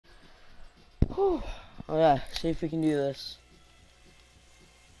Whew. Oh yeah, see if we can do this.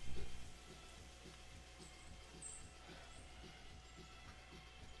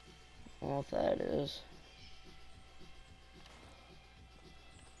 I don't know what that is.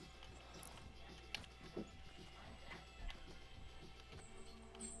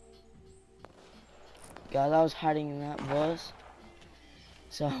 Guys, I was hiding in that bus,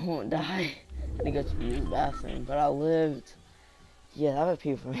 so I won't die. I had to go to the bathroom, but I lived. Yeah, that was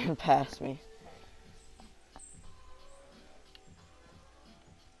people ran past me.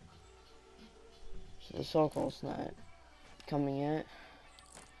 So the circle's not coming yet.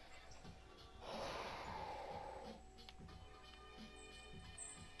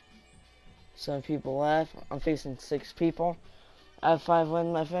 Some people left. I'm facing 6 people. I have 5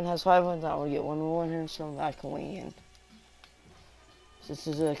 wins. My friend has 5 wins. I will get 1 more here, so I can win. So this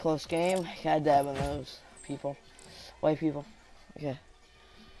is a close game. I gotta dab on those people. White people. Okay.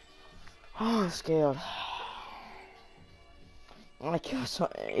 Oh, I'm scared. I kill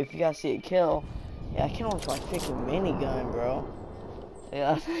so. If you guys see a kill, yeah, I killed with my freaking minigun, bro.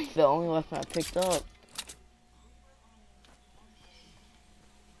 Yeah, that's like the only weapon I picked up.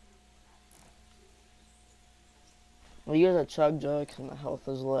 Well, use a chug jug because my health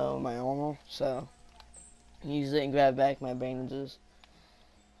is low in my armor, so use it and grab back my bandages.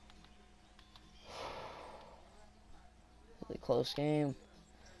 Really close game.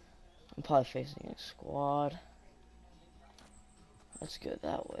 I'm probably facing a squad. Let's go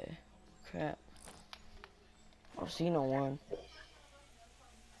that way. Crap. I see no one.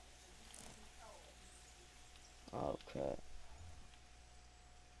 Oh crap.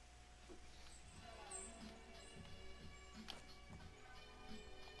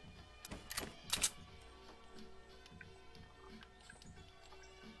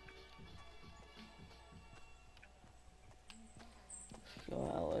 Go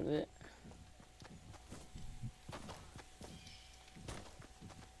out a little bit.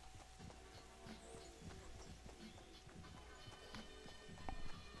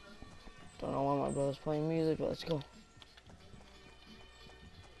 Don't know why my brother's playing music, but let's go.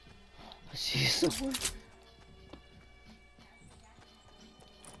 I see someone.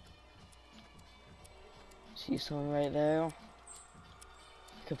 See someone right there. I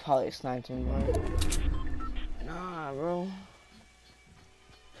could probably snipe him, but nah, bro.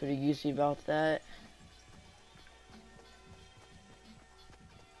 Pretty goosey about that.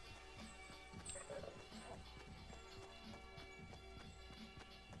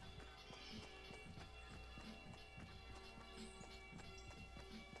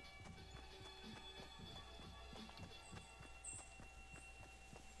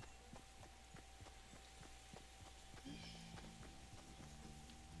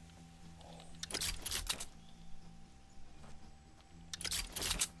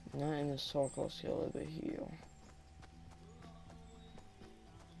 Not in the circle, see a little bit here.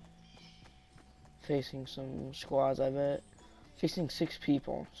 Facing some squads, I bet. Facing 6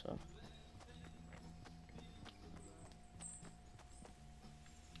 people, so.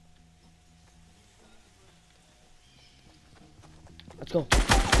 Let's go.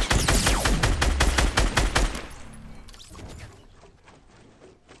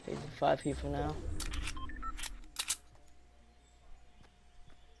 Facing 5 people now.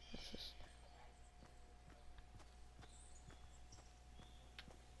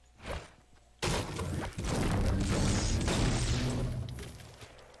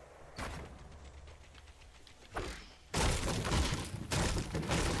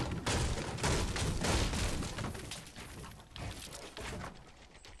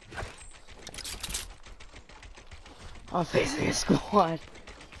 I'm facing a squad.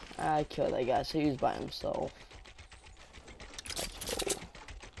 I killed that guy, so he was by himself. Let's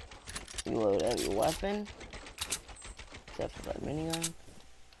go. Reload every weapon. Except for that minigun.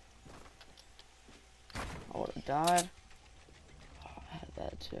 I would have died. Oh, I had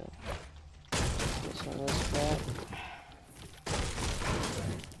that too. This one is crap.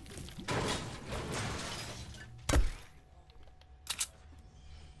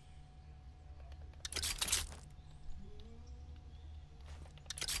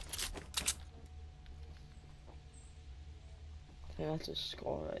 Yeah, that's a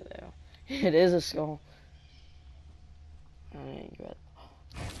skull right there. It is a skull.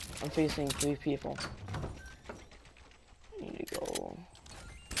 I'm facing 3 people. I need to go.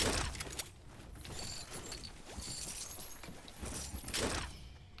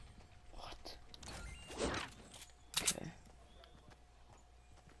 What? Okay.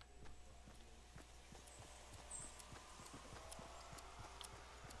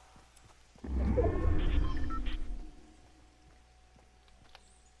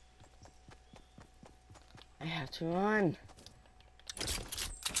 I have to run.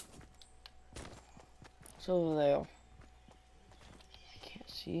 It's over there. I can't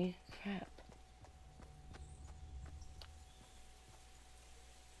see. Crap.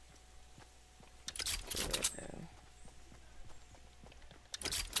 Get right there.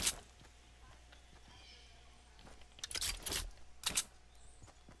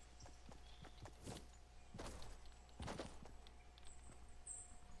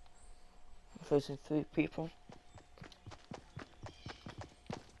 I'm facing 3 people.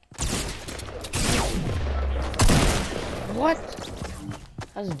 What?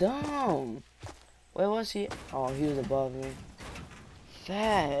 That's dumb. Where was he? Oh, he was above me.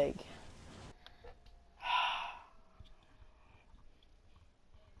 Fag.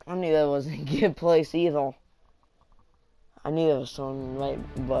 I knew that wasn't a good place either. I knew there was someone right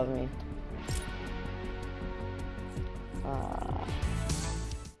above me.